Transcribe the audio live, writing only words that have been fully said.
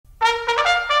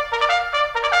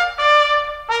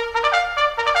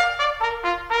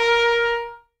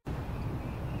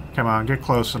Come on, get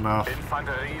close enough.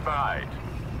 Infanterie bereit.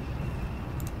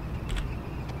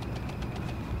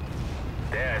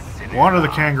 One of the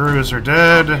kangaroos are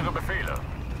dead.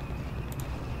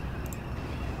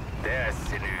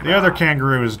 The other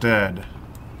kangaroo is dead.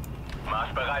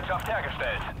 Marschbereitschaft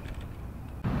hergestellt.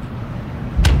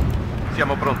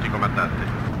 Siamo pronti, comandante.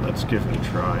 Let's give it a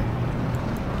try.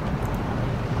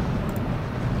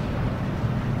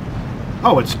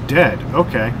 Oh, it's dead.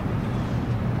 Okay.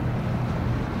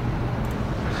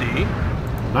 Sì?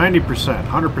 90%,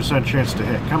 100% chance to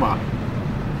hit. Come on.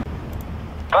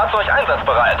 Fahrzeug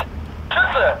einsatzbereit.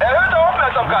 Schütze, erhöhte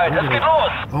Aufmerksamkeit. Es geht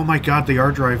los. Oh my god, they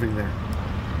are driving there.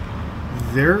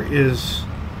 There is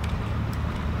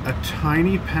a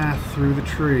tiny path through the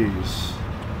trees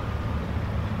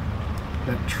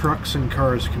that trucks and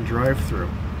cars can drive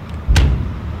through.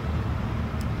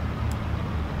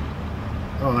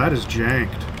 Oh, that is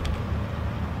janked.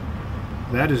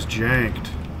 That is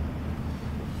janked.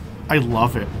 I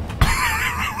love it.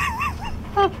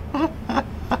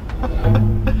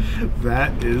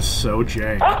 That is so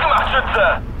janked. Gut gemacht,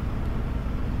 Schütze.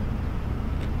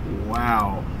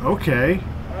 Wow. Okay.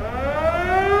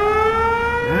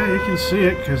 Yeah, you can see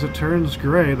it because it turns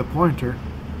gray, the pointer.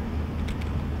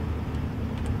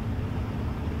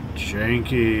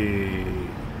 Janky.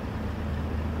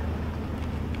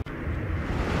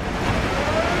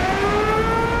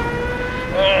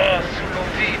 Oh, sono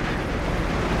vite.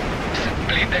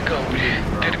 Splinde cauri.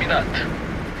 Terminat.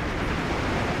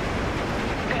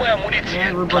 Moja muniție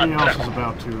Everybody else is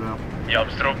about to, though. I-am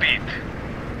zdrobit.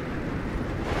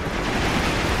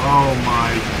 Oh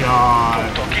my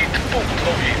god. Punct ochit, punct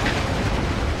lovit.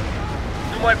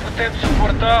 Nu mai putem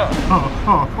suporta.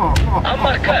 Am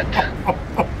marcat.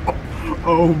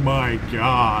 Oh my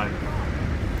god.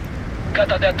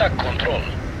 Gata de atac, control.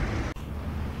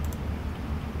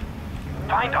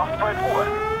 Feind auf 12 Uhr.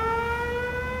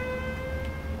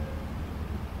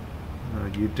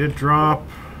 You did drop.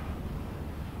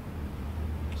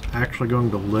 It's actually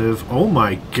going to live. Oh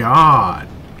my god.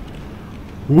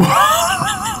 We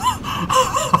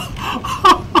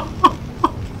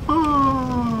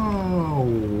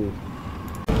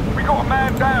got a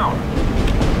man down.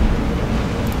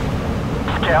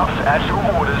 Scouts at your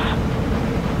orders.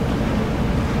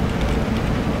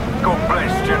 God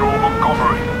bless General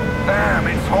Montgomery. Damn,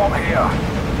 it's hot here.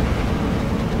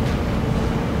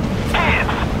 Kids!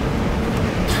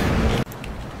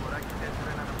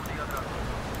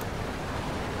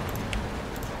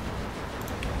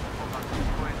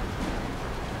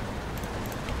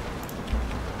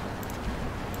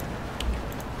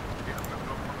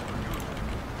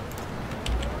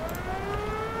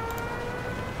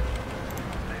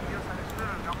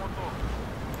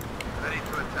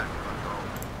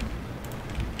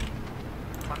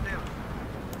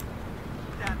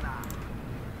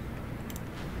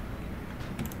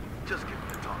 Just give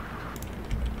me a talk.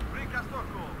 Βρήκα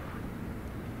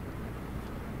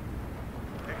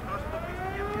Εκτός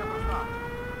εντοπίστηκε μία μπροστά.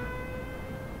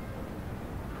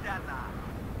 Γιάννα.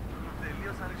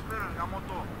 Τελείως αριστερός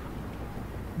γαμώτο.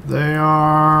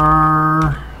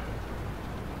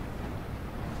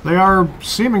 They are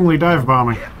seemingly dive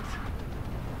bombing.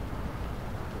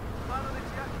 Πάνω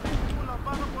δεξιά, μου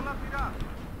λαμβάνω πολλά πυρά.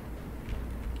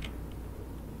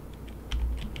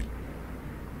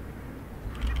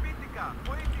 Χτυπήθηκα,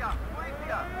 βοήθεια,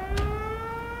 βοήθεια.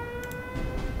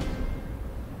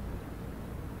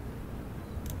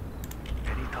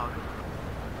 Any target?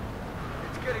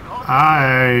 It's getting hot.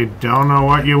 I don't know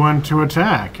what you went to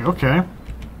attack. Okay.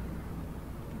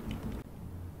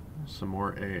 Some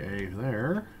more AA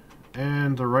there.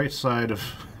 And the right side of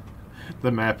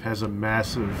the map has a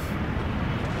massive...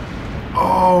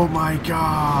 Oh my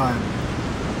god!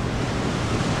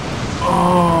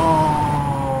 Oh!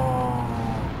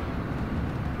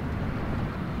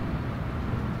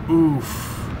 Oof.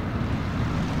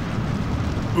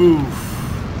 Oof.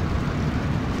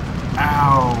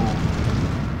 Ow.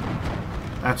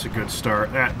 That's a good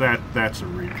start. That's a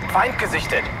replay. Feind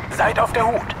gesichtet. Seid auf der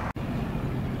Hut.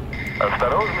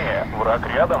 Осторожнее, враг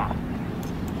рядом.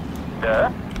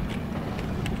 Да?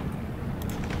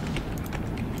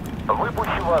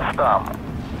 Выпущу вас там.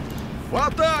 В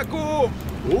атаку!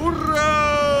 Ура!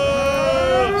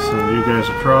 Send you guys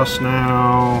across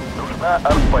now. Нужна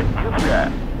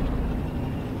артподдержка.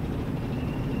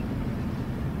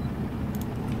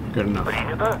 Good enough.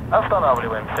 Принято.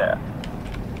 Останавливаемся.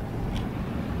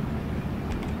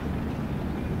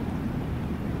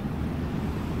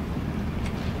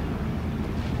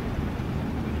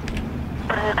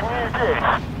 Пригнитесь.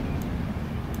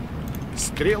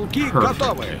 Стрелки Perfect.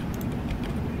 готовы.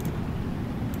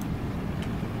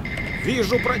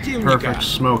 Вижу противника. Perfect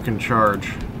smoke and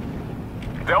charge.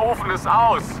 Der Ofen ist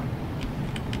aus.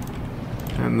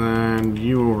 And then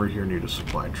you over here need a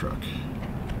supply truck.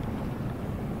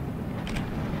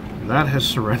 That has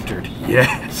surrendered.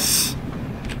 Yes!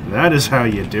 That is how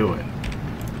you do it.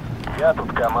 Я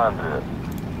тут командую.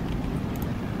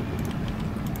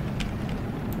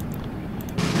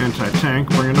 Anti-tank,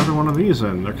 bring another one of these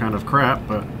in. They're kind of crap,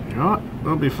 but you know what?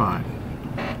 They'll be fine.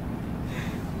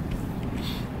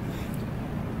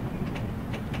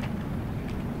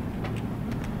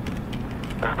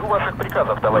 Жду ваших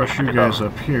приказов, товарищ Rush you капитан. guys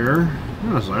up here.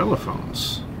 Oh,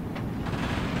 xylophones.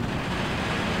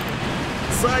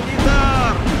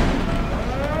 Санитар!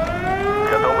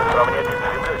 Готовы сравнять с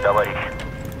землей, товарищ.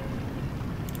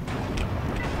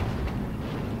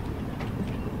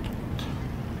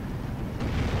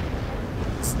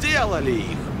 Сделали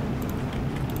их.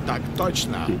 Так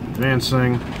точно. Keep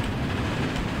advancing.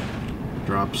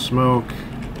 Drop smoke.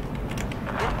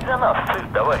 Ведь для нас цель,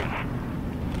 товарищ.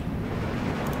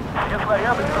 Все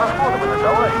снаряды израсходованы,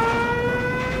 товарищ.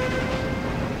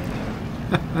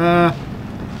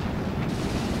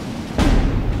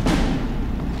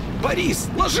 Борис,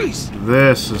 ложись!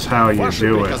 This is how you Ваше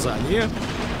do it. приказание.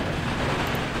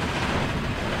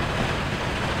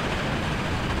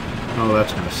 Oh,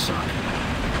 that's gonna suck.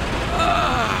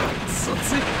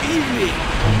 Зацепили!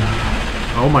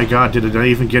 Oh my god, did it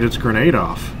even get its grenade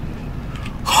off?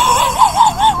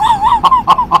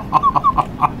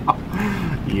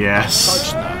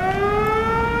 Yes. Точно!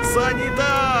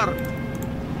 Санитар!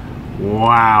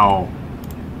 Wow.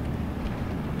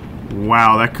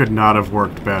 Wow, that could not have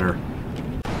worked better.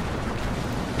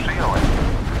 Przyjąłem.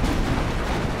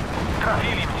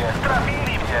 Trafili mnie!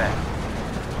 Trafili mnie!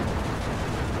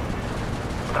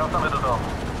 Wracamy do domu.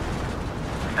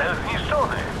 Cel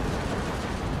zniszczony.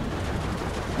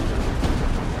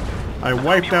 I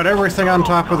wiped out everything on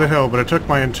top of the hill, but it took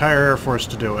my entire Air Force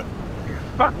to do it.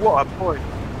 What a point.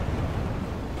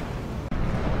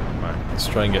 Right, let's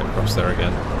try and get across there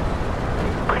again.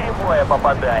 Прямое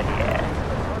попадание.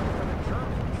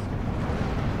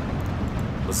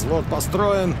 Взвод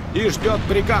построен и ждет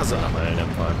приказа. My own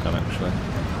Empire can actually.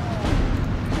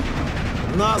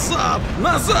 Назад!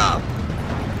 Назад!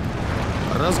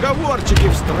 Разговорчики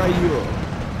в строю.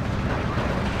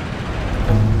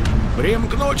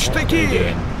 Примкнуть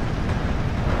штыки!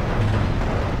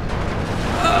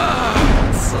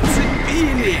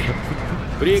 Зацепили!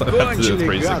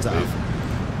 Прикончили гадов!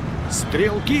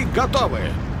 Стрелки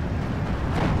готовы!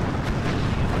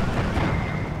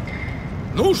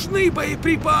 Нужны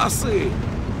боеприпасы!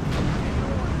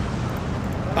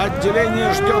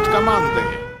 Отделение ждет команды!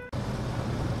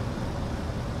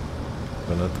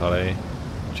 Venatale,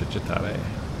 Chichatale.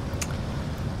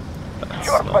 That's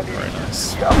Черт not побери. very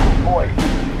nice. Я в бой.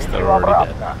 They're Иди already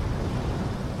обратно.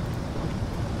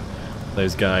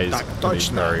 Those guys Так can be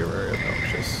точно. very, very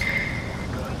obnoxious.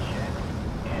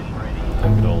 They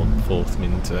could all force me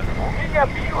into. Меня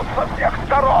бьют со всех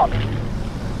сторон.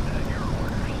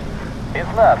 Без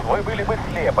нас вы были бы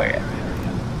слепы.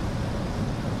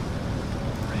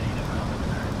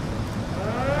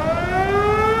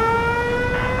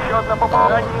 Еще одно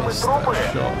попадание, и мы трупы.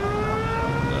 Shot. No.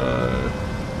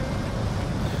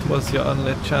 It was your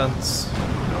only chance.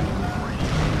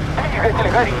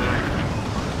 Двигатель горит.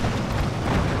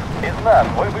 Без нас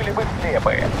вы были бы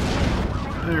слепы.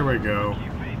 There we go.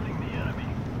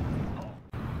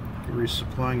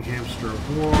 Resupplying hamster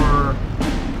of war.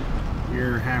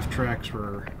 Your half tracks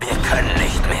were.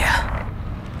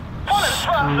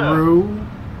 Screw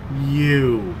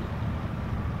you.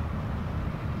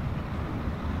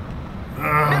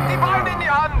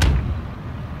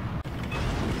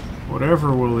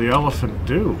 Whatever will the elephant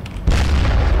do?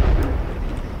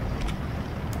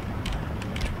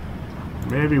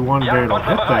 Maybe one day it'll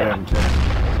hit that M10.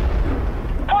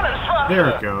 There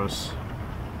it goes.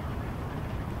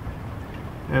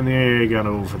 And the AA gun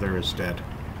over there is dead.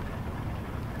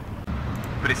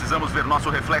 Precisamos ver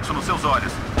nosso reflexo nos seus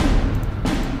olhos.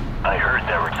 I heard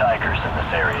there were tigers in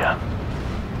this area.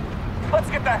 Let's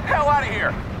get the hell out of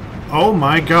here. Oh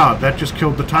my god, that just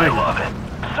killed the tiger. Love it.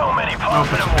 So many Oh,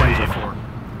 it's a positive Panzer waves. IV.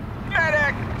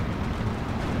 Medic!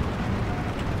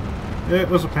 It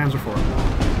was a Panzer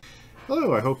IV.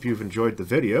 Hello, I hope you've enjoyed the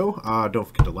video. Don't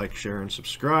forget to like, share, and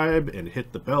subscribe, and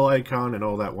hit the bell icon and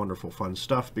all that wonderful fun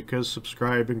stuff, because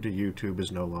subscribing to YouTube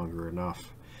is no longer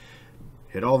enough.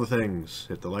 Hit all the things.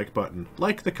 Hit the like button.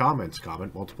 Like the comments.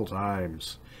 Comment multiple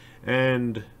times.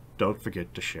 And don't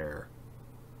forget to share.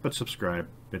 But subscribe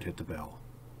and hit the bell.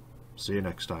 See you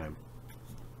next time.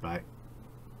 Bye.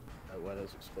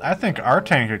 I think our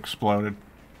tank exploded.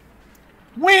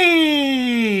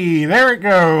 Whee! There it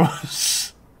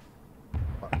goes.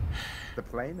 The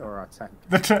plane or our tank?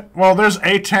 Well, there's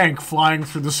a tank flying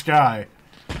through the sky.